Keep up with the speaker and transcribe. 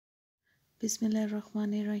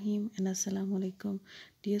Bismillahirrahmanirrahim and Assalamu alaikum.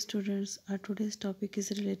 Dear students, our today's topic is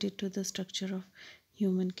related to the structure of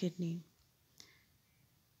human kidney.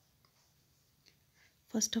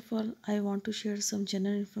 First of all, I want to share some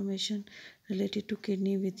general information related to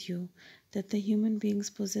kidney with you. That the human beings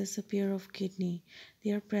possess a pair of kidney.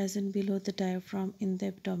 They are present below the diaphragm in the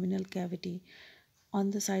abdominal cavity on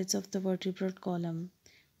the sides of the vertebral column.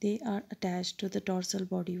 They are attached to the dorsal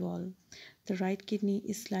body wall. The right kidney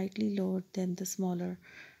is slightly lower than the smaller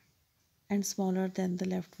than the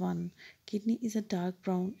left one. Kidney is a dark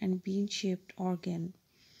brown and bean-shaped organ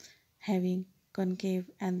having concave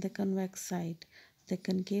and the convex side. The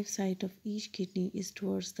concave side of each kidney is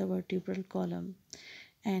towards the vertebral column,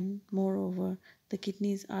 and moreover, the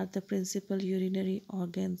kidneys are the principal urinary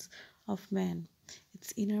organs of man.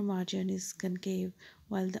 Its inner margin is concave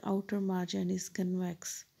while the outer margin is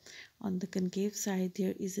convex. On the concave side,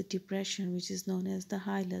 there is a depression which is known as the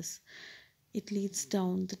hilus. It leads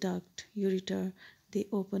down the duct, ureter. They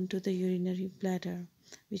open to the urinary bladder,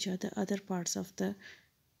 which are the other parts of the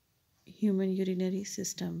human urinary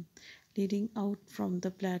system. Leading out from the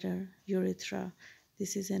bladder, urethra.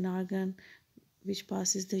 This is an organ which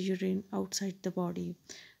passes the urine outside the body.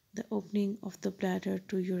 The opening of the bladder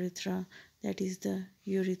to urethra, that is the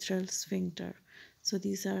urethral sphincter. So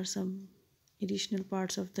these are some additional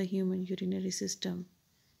parts of the human urinary system.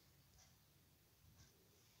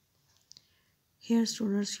 Here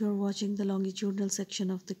students, you are watching the longitudinal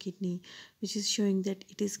section of the kidney, which is showing that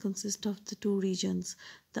it is consist of the two regions.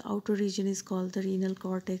 The outer region is called the renal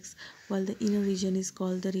cortex while the inner region is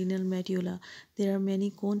called the renal medulla. There are many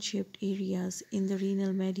cone-shaped areas in the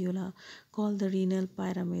renal medulla called the renal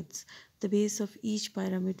pyramids. The base of each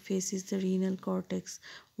pyramid faces the renal cortex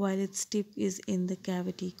while its tip is in the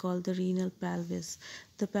cavity called the renal pelvis.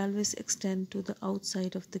 The pelvis extends to the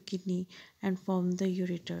outside of the kidney and form the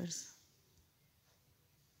ureters.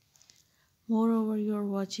 Moreover, you are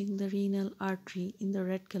watching the renal artery in the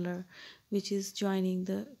red color, which is joining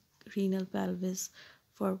the renal pelvis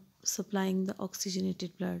for supplying the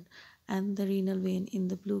oxygenated blood, and the renal vein in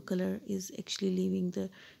the blue color is actually leaving the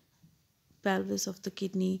pelvis of the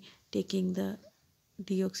kidney, taking the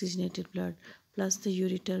deoxygenated blood, plus the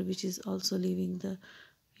ureter, which is also leaving the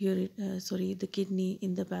the kidney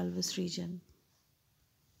in the pelvis region.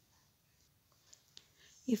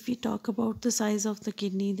 If we talk about the size of the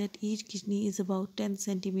kidney, that each kidney is about 10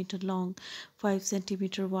 centimeter long, 5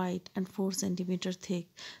 centimeter wide and 4 centimeter thick.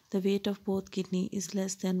 The weight of both kidney is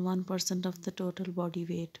less than 1% of the total body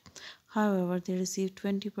weight. However, they receive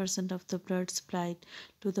 20% of the blood supplied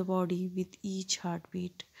to the body with each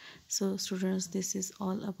heartbeat. So students, this is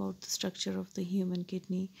all about the structure of the human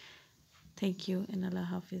kidney. Thank you and Allah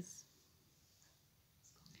Hafiz.